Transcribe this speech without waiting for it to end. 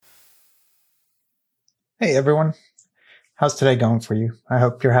Hey everyone, how's today going for you? I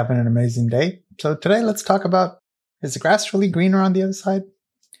hope you're having an amazing day. So today let's talk about, is the grass really greener on the other side?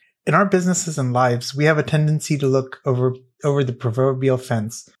 In our businesses and lives, we have a tendency to look over the proverbial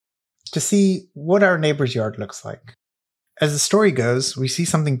fence to see what our neighbor's yard looks like. As the story goes, we see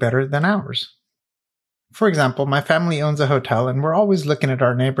something better than ours. For example, my family owns a hotel and we're always looking at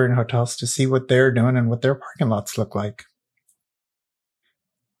our neighboring hotels to see what they're doing and what their parking lots look like.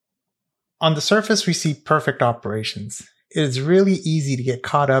 On the surface, we see perfect operations. It is really easy to get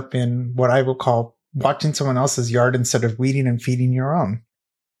caught up in what I will call watching someone else's yard instead of weeding and feeding your own.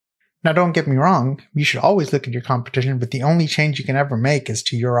 Now, don't get me wrong, you should always look at your competition, but the only change you can ever make is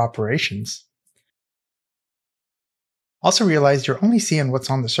to your operations. Also realize you're only seeing what's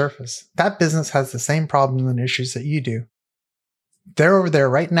on the surface. That business has the same problems and issues that you do. They're over there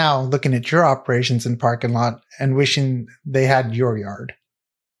right now looking at your operations and parking lot and wishing they had your yard.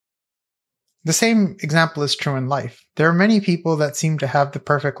 The same example is true in life. There are many people that seem to have the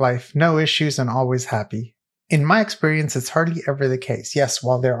perfect life, no issues, and always happy. In my experience, it's hardly ever the case. Yes,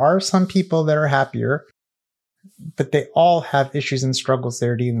 while there are some people that are happier, but they all have issues and struggles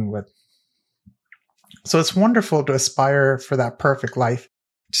they're dealing with. So it's wonderful to aspire for that perfect life.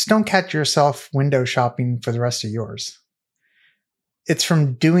 Just don't catch yourself window shopping for the rest of yours. It's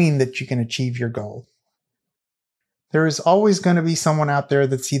from doing that you can achieve your goal. There is always going to be someone out there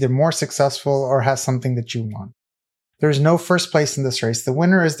that's either more successful or has something that you want. There is no first place in this race. The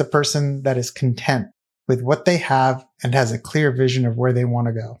winner is the person that is content with what they have and has a clear vision of where they want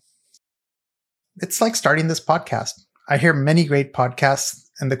to go. It's like starting this podcast. I hear many great podcasts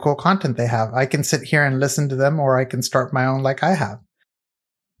and the cool content they have. I can sit here and listen to them, or I can start my own like I have.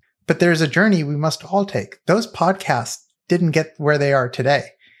 But there's a journey we must all take. Those podcasts didn't get where they are today.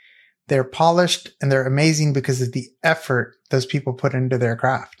 They're polished and they're amazing because of the effort those people put into their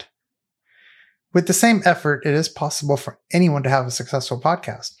craft. With the same effort, it is possible for anyone to have a successful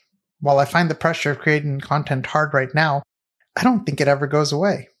podcast. While I find the pressure of creating content hard right now, I don't think it ever goes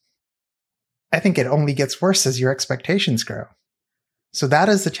away. I think it only gets worse as your expectations grow. So that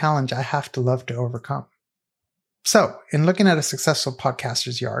is the challenge I have to love to overcome. So, in looking at a successful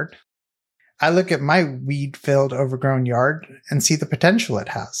podcaster's yard, I look at my weed-filled, overgrown yard and see the potential it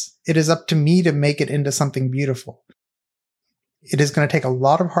has. It is up to me to make it into something beautiful. It is going to take a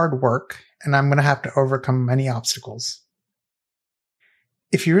lot of hard work, and I'm going to have to overcome many obstacles.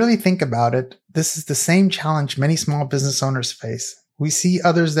 If you really think about it, this is the same challenge many small business owners face. We see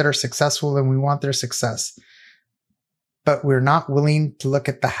others that are successful and we want their success, but we're not willing to look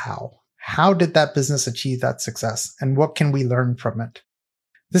at the how. How did that business achieve that success, and what can we learn from it?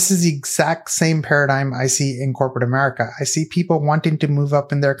 This is the exact same paradigm I see in corporate America. I see people wanting to move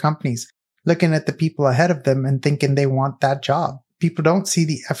up in their companies, looking at the people ahead of them and thinking they want that job. People don't see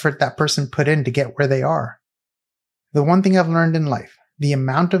the effort that person put in to get where they are. The one thing I've learned in life, the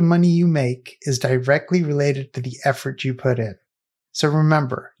amount of money you make is directly related to the effort you put in. So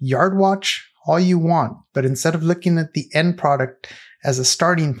remember, yard watch all you want, but instead of looking at the end product as a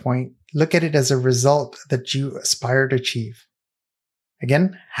starting point, look at it as a result that you aspire to achieve.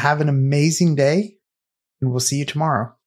 Again, have an amazing day, and we'll see you tomorrow.